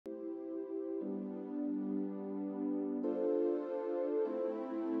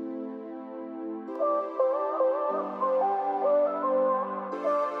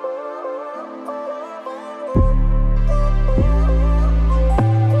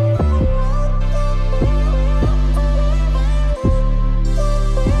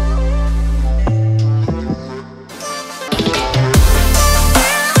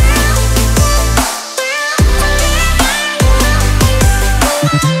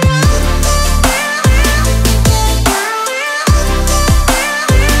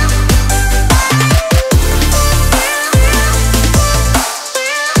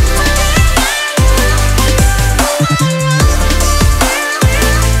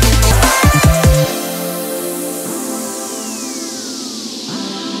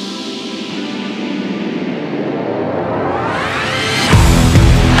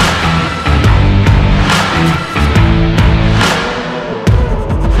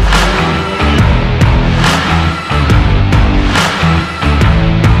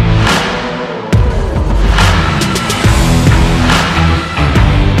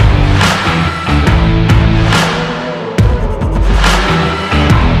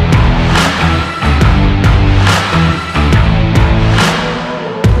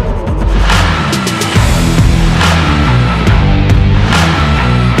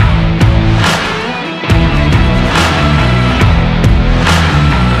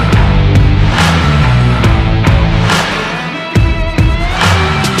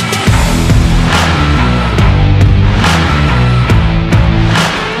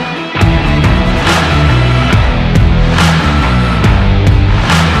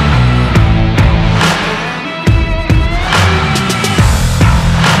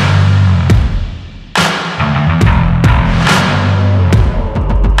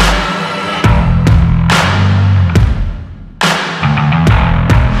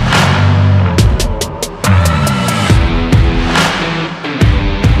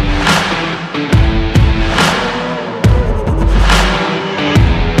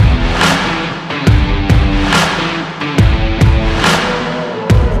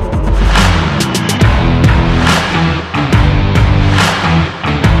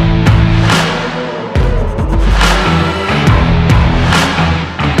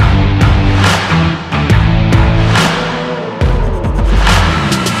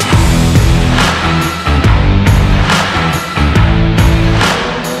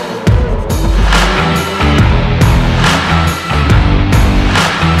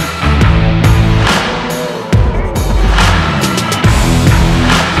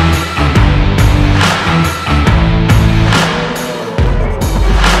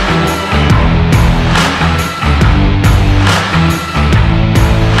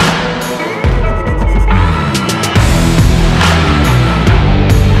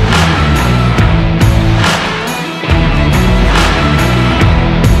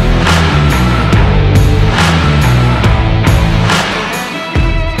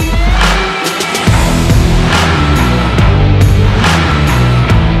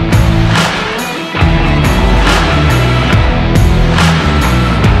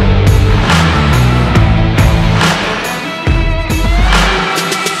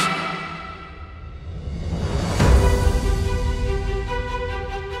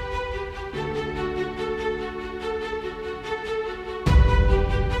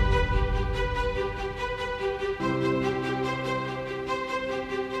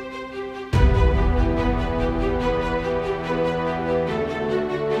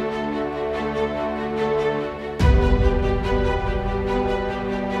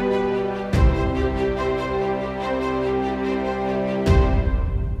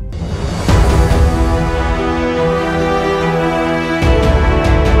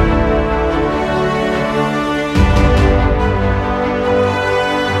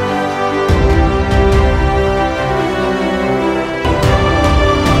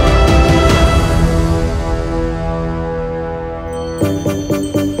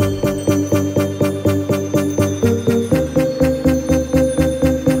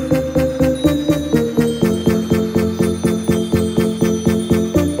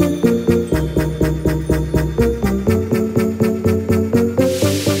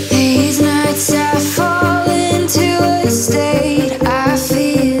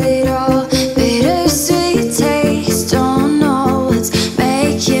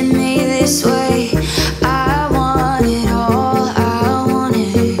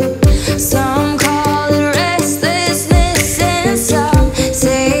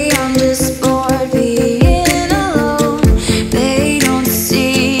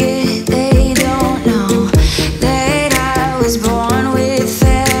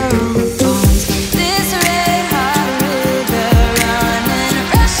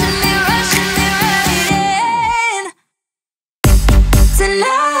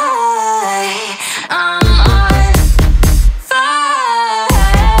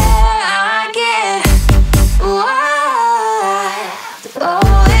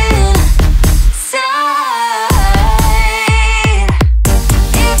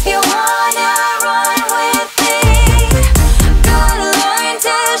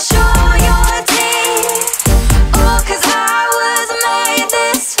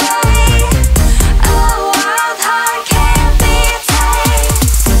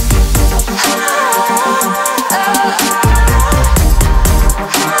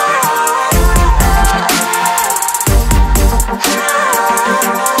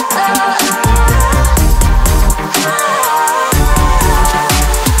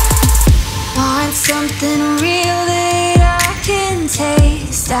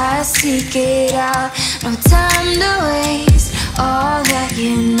I seek it out. No time to waste, all that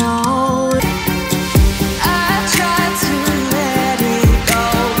you know. I try to let it go,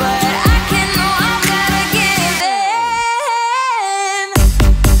 but I can't know I gotta give in.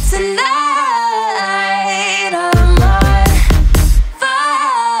 Tonight I'm on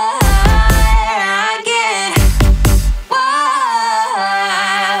fire. I get wild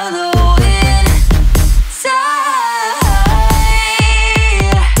inside.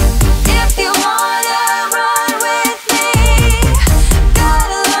 If you wanna run with me,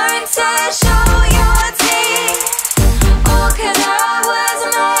 gotta learn to show your teeth. Oh, 'cause I was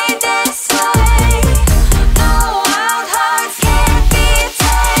made this way. No wild hearts can't be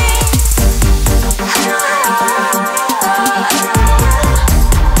tamed.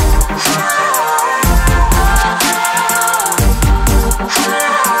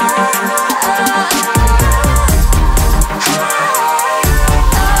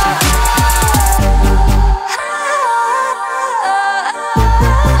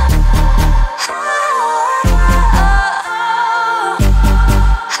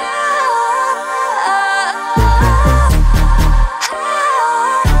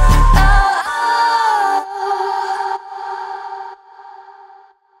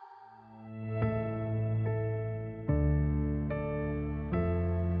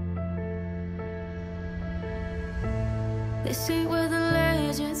 This ain't where the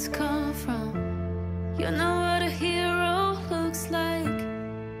legends come from. You know what a hero looks like.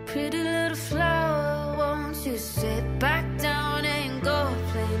 Pretty little flower, won't you sit back down and go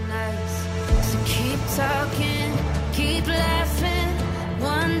play nice? So keep talking, keep laughing.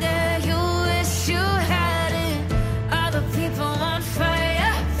 One day you'll wish you had it. All the people on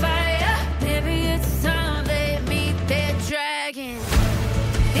fire, fire. Maybe it's time they meet their dragon.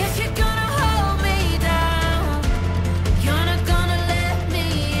 If you're gonna hold me down, you're not gonna let me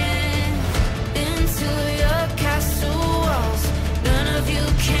in into your castle walls. None of you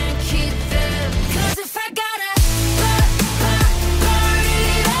can keep them. 'Cause if I gotta burn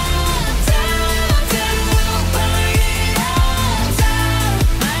it all down, then we'll burn it all down.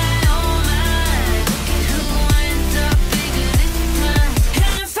 My oh my, look at who ends up bigger this time.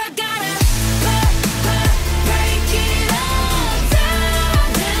 And if I gotta break it all down,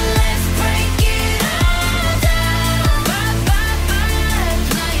 then let's break it all down. Bye, bye, bye,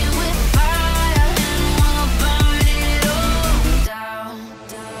 playing with fire, and we'll burn it all down.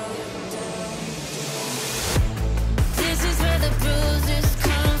 This is where the bruises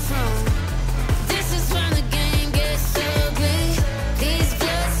come from. This is when the game gets ugly. These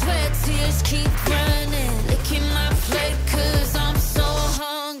blood, sweat, tears keep running, licking my plate 'cause I'm so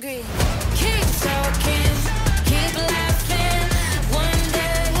hungry. Keep talking, keep laughing. One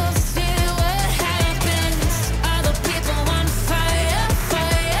day you'll see what happens. All the people on fire,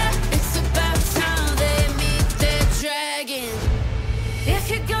 fire. It's about time they meet their dragon. If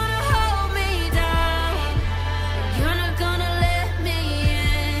you're gonna hold me down, you're not gonna let me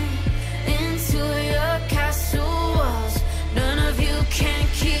in into your castle walls. None of you can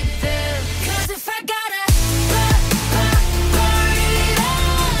keep them. 'Cause if I gotta burn it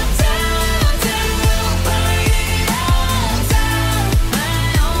all down, then we'll burn it all down. My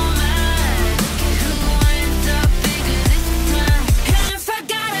oh my, look at who ends up bigger this time. And if I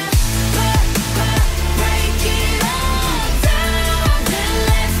gotta break it all down, then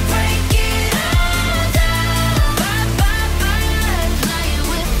let's break it all down. Bye, bye, bye, playing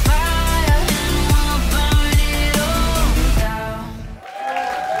with fire, and we'll burn it all down.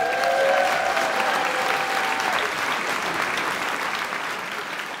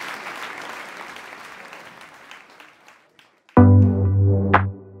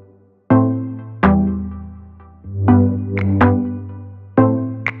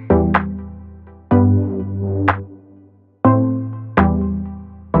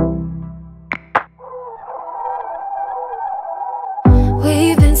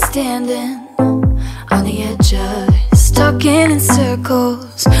 We've been standing on the edge of it, stuck in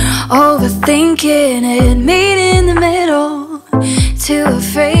circles, overthinking it, meet in the middle. Too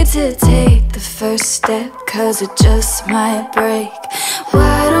afraid to take the first step, 'cause it just might break.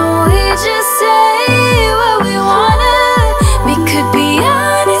 Why don't we just say what we wanna? We could be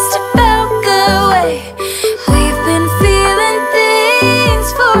honest about the way we've been feeling things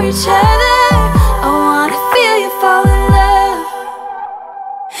for each other. I wanna feel you fall in love.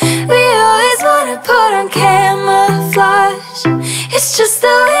 We always wanna put on camouflage. It's just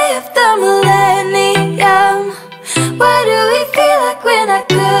the way of the millennium. Why do we feel like we're not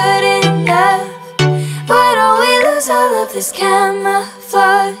good enough? Why don't we lose all of this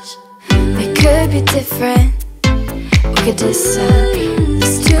camouflage? We could be different, could discern.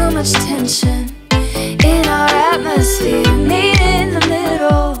 There's too much tension in our atmosphere. Meet in the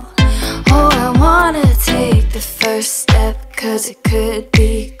middle. Oh, I wanna take the first step, 'cause it could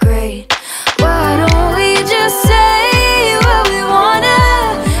be great. Why don't we just say what we wanna?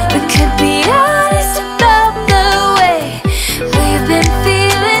 We could be honest about the way we've been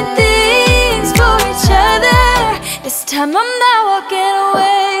feeling things for each other. This time I'm not walking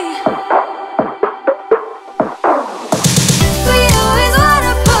away. We always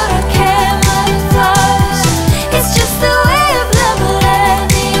wanna put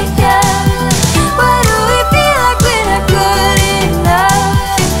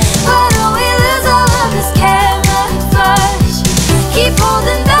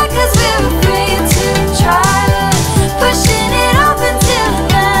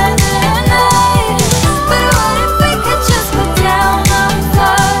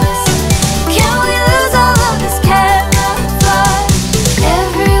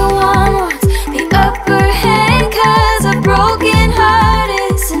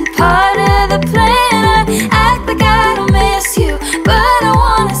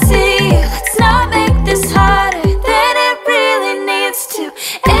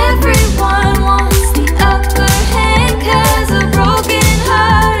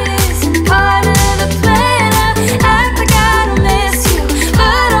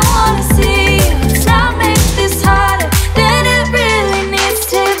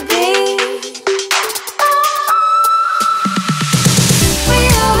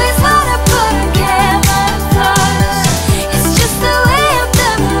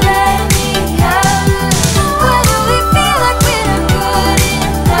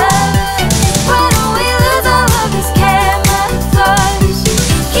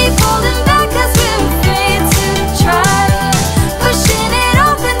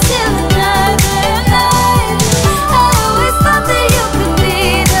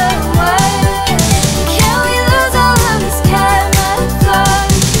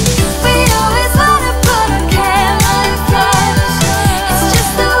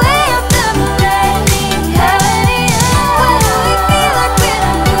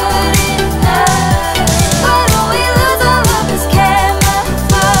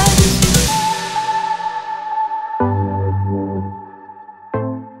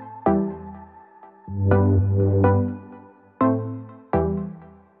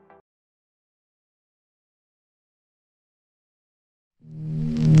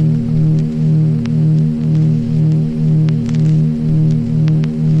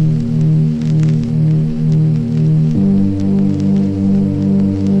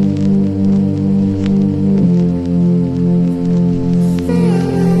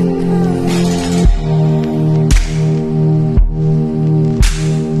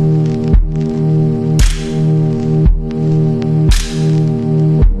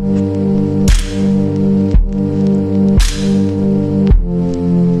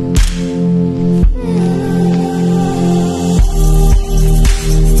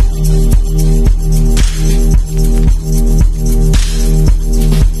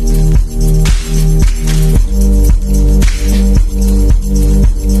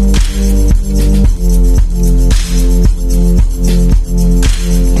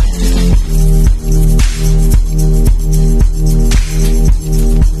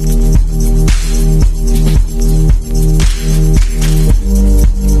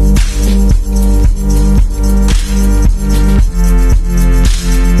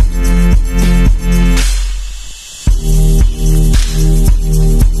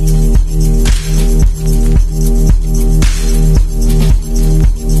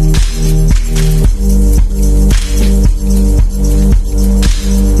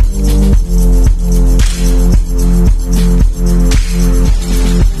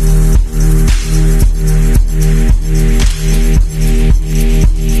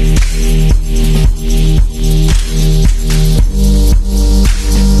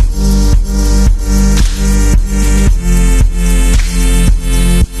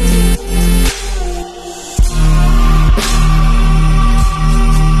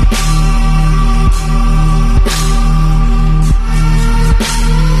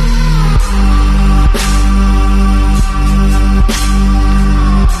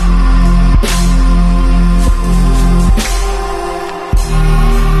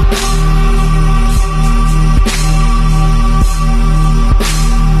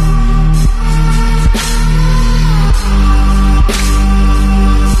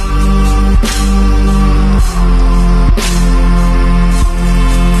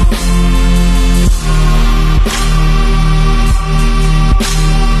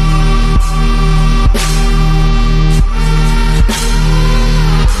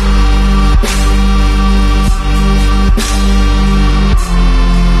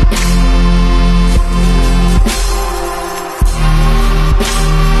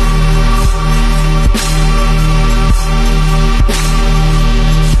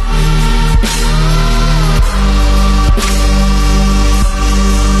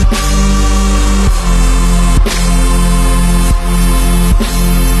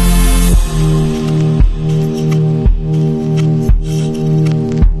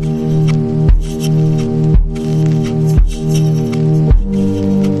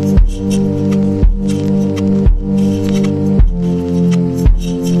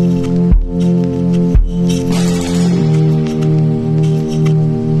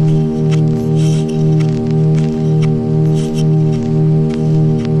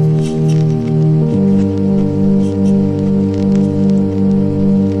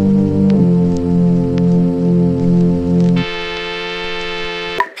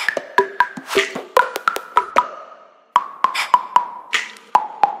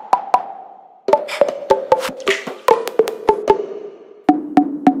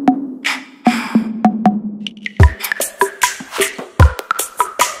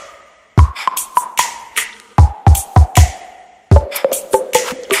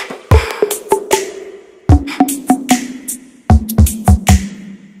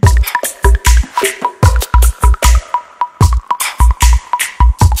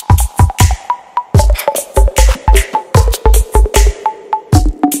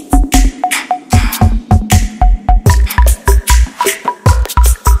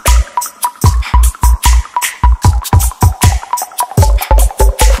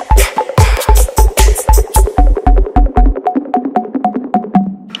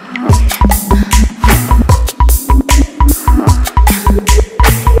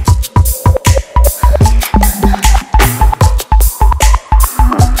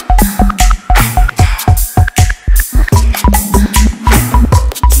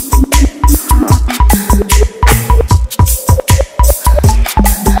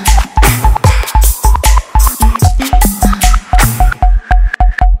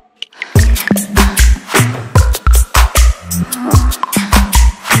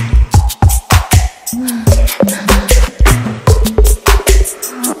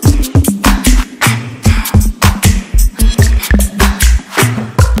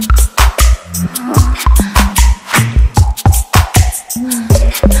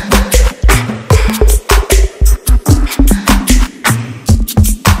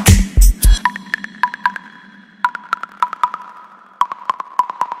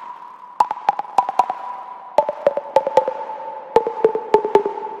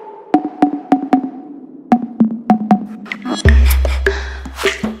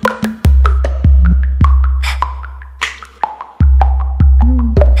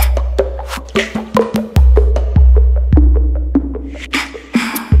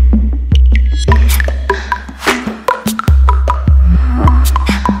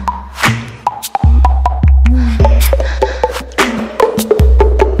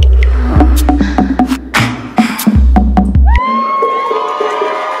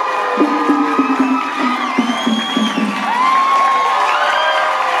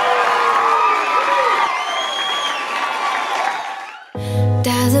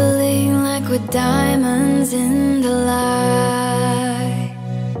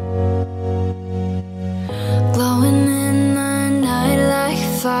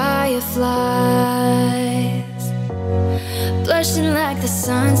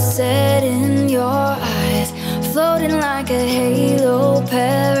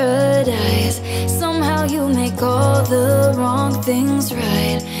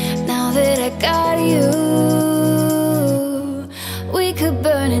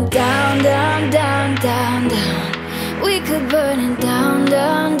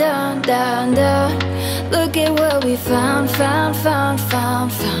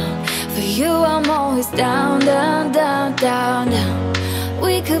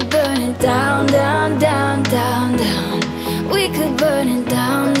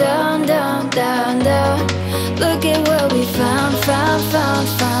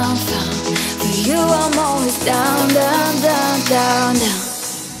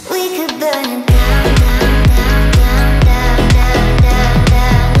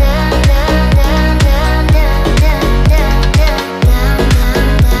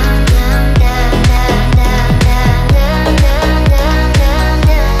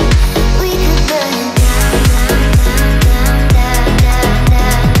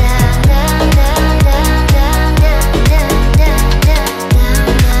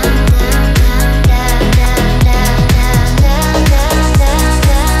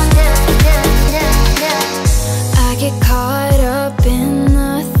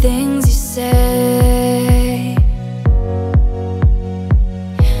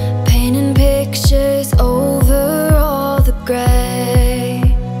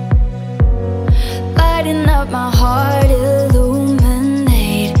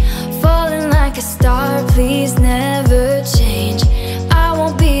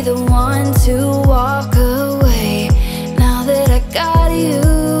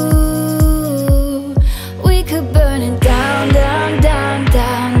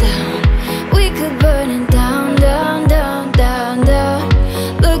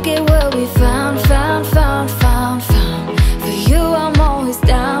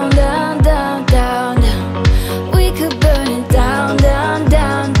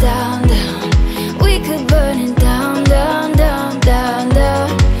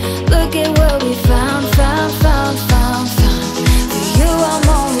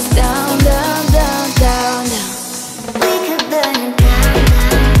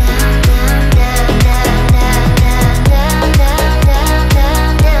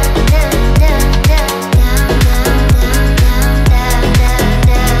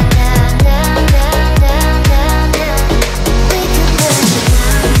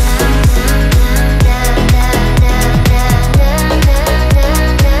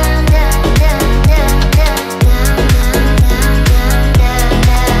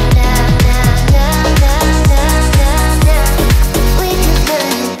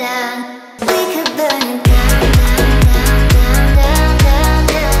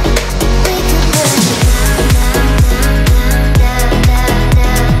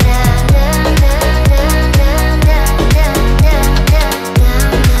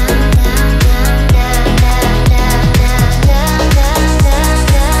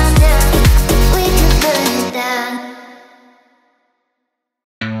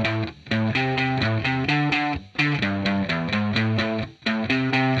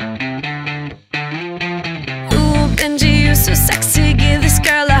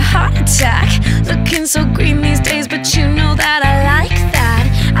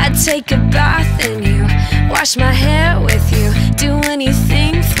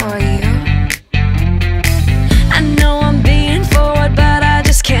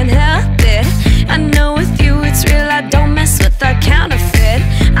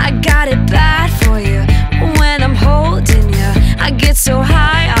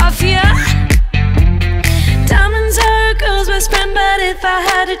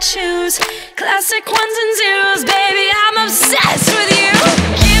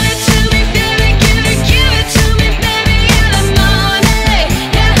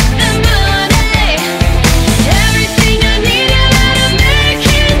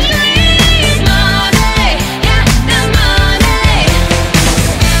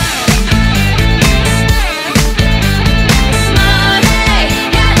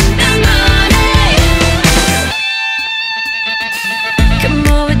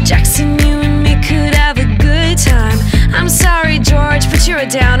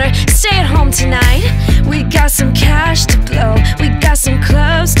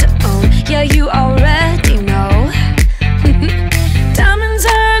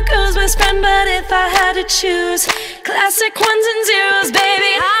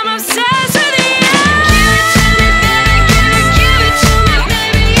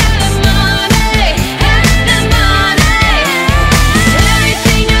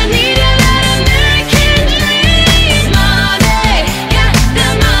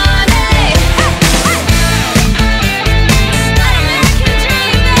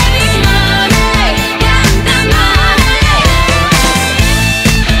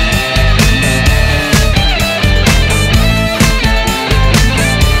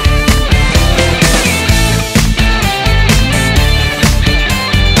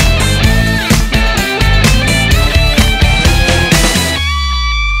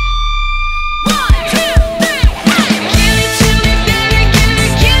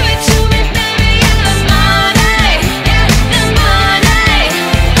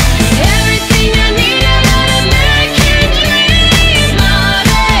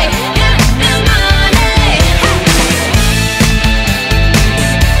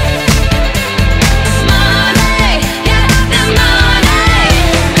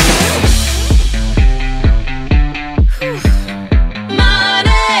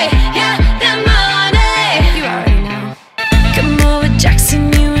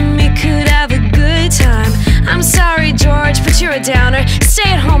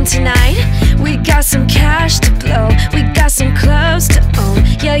some cash to blow, we got some clubs to own.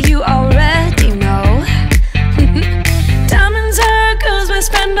 Yeah, you already know. Diamonds are girls we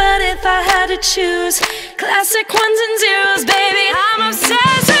spend, but if I had to choose, classic ones and zeros, baby, I'm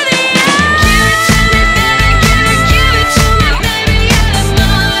obsessed with you. Give it to me, baby, yeah, the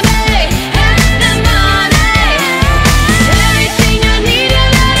money, the money. Everything I need of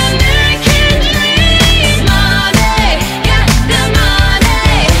that American dream. Money, yeah, the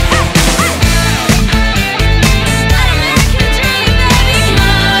money. American dream, baby.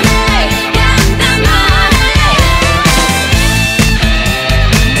 Money, yeah, the money.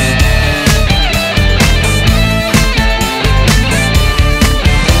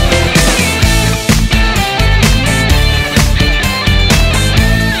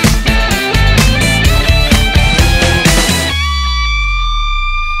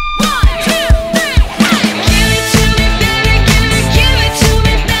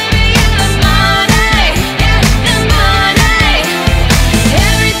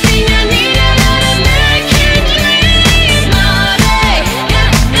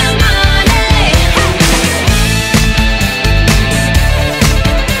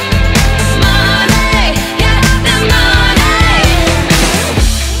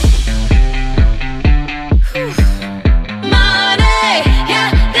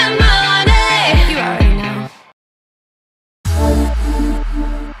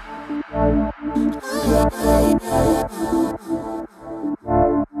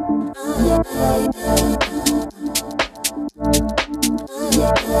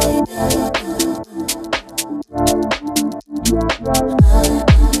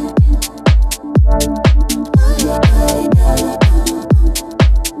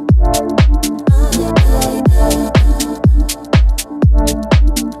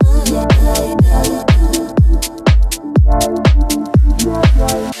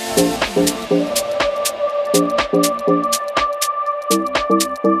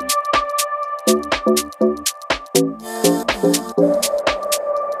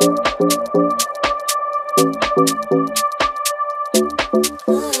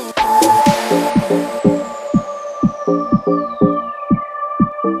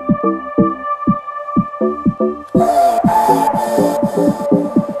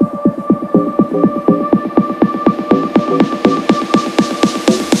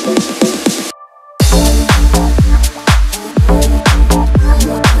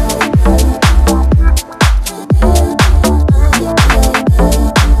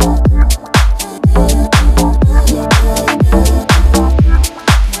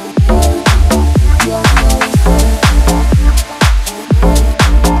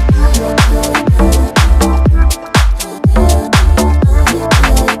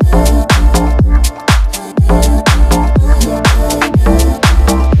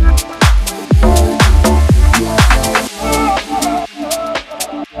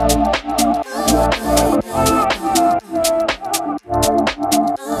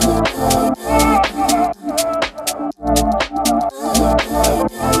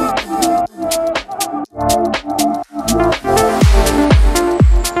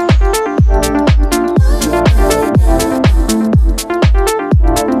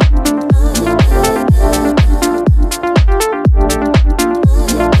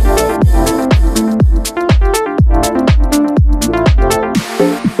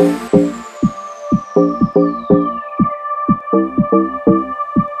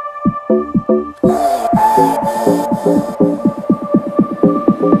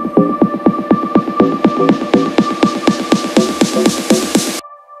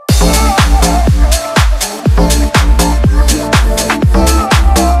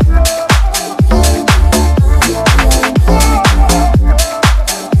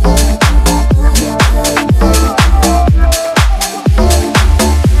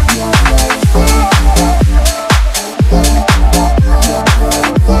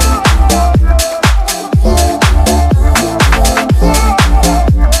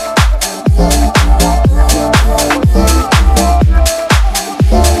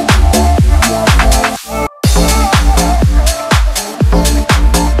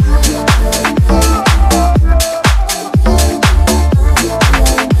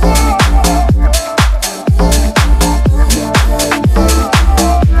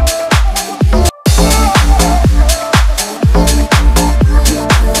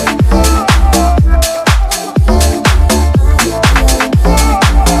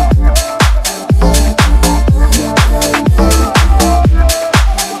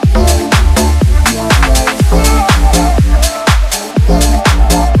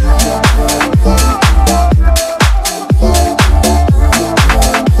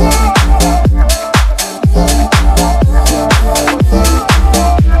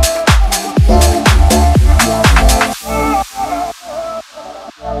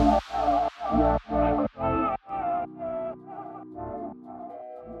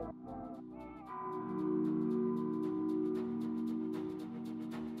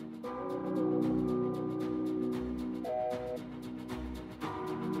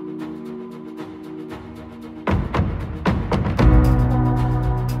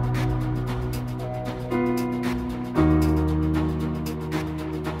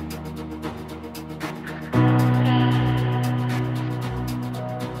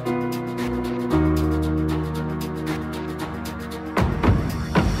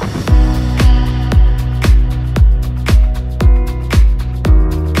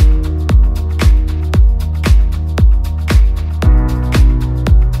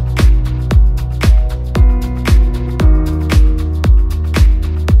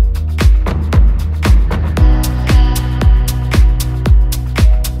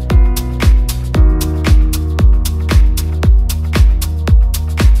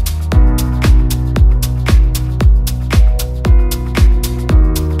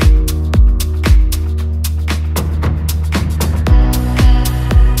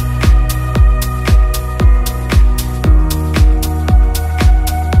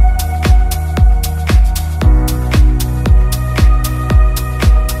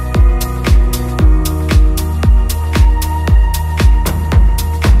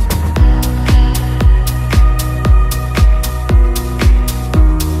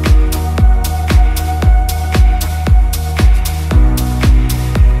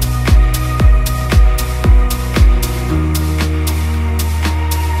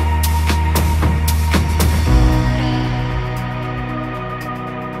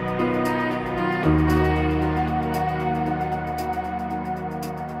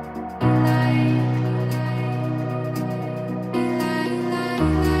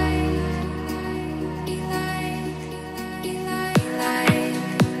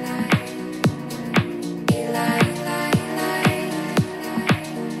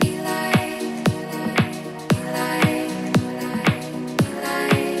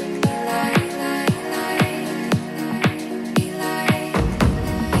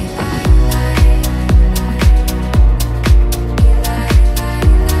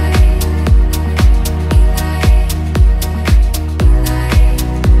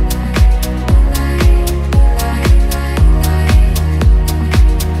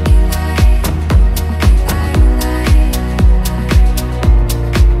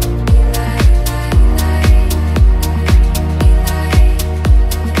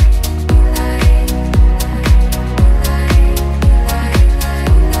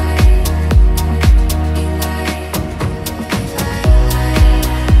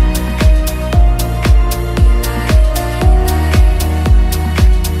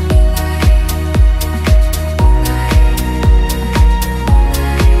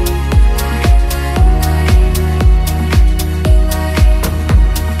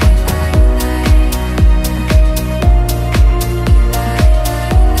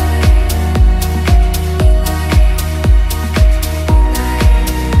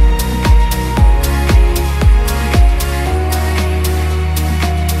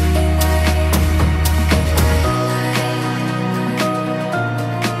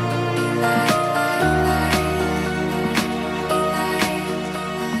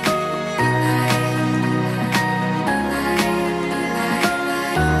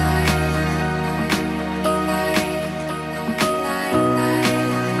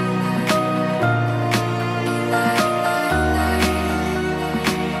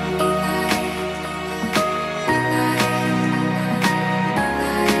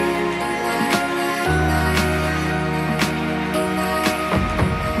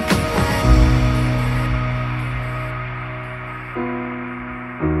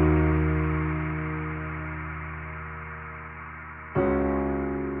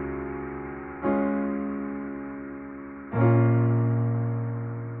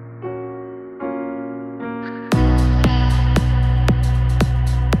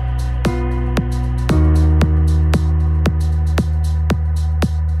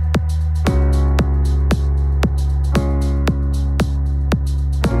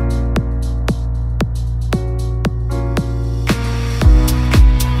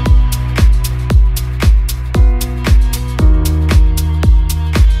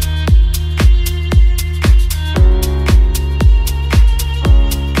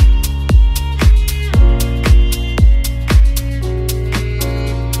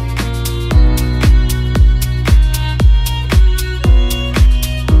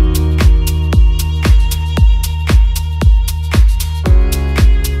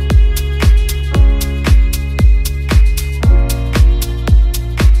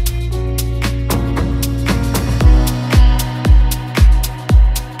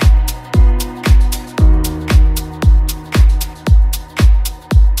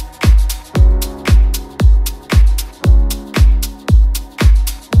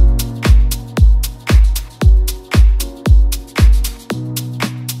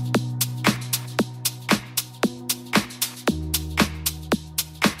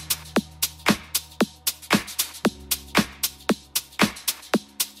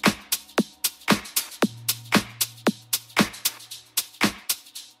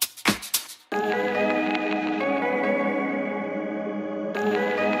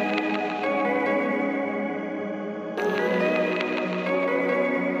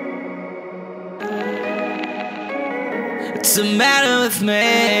 What's the matter with me?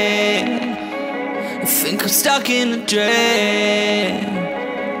 I think I'm stuck in a dream,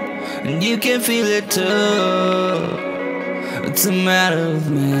 and you can feel it too. What's the matter with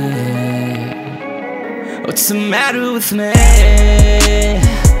me? What's the matter with me?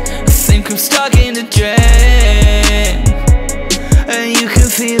 I think I'm stuck in a dream, and you can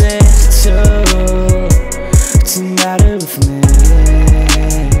feel it too. What's the matter with me?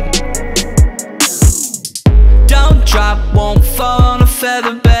 Don't drop, won't fall on a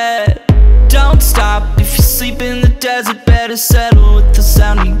feather bed. Don't stop if you sleep in the desert. Better settle with the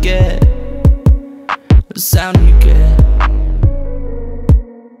sound you get. The sound you get.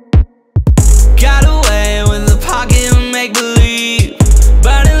 Got away with the pocket and make believe.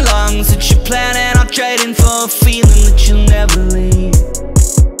 Burning lungs that you're planning on trading for a feeling that you'll never leave.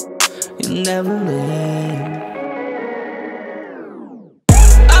 You'll never leave.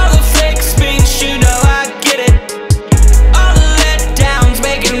 All the fake speech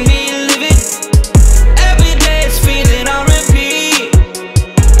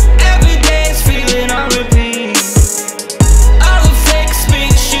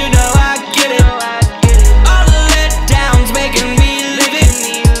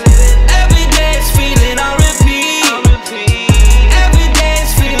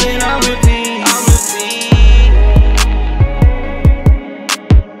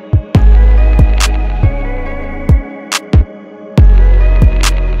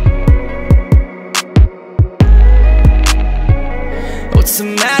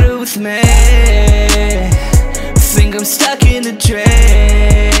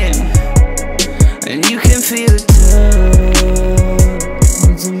and you can feel it too.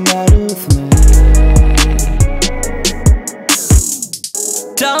 What's the matter with me?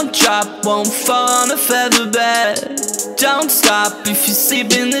 Don't drop, won't fall on a feather bed. Don't stop if you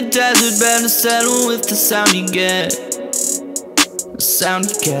sleep in the desert. Better settle with the sound you get. The sound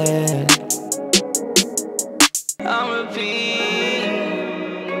you get.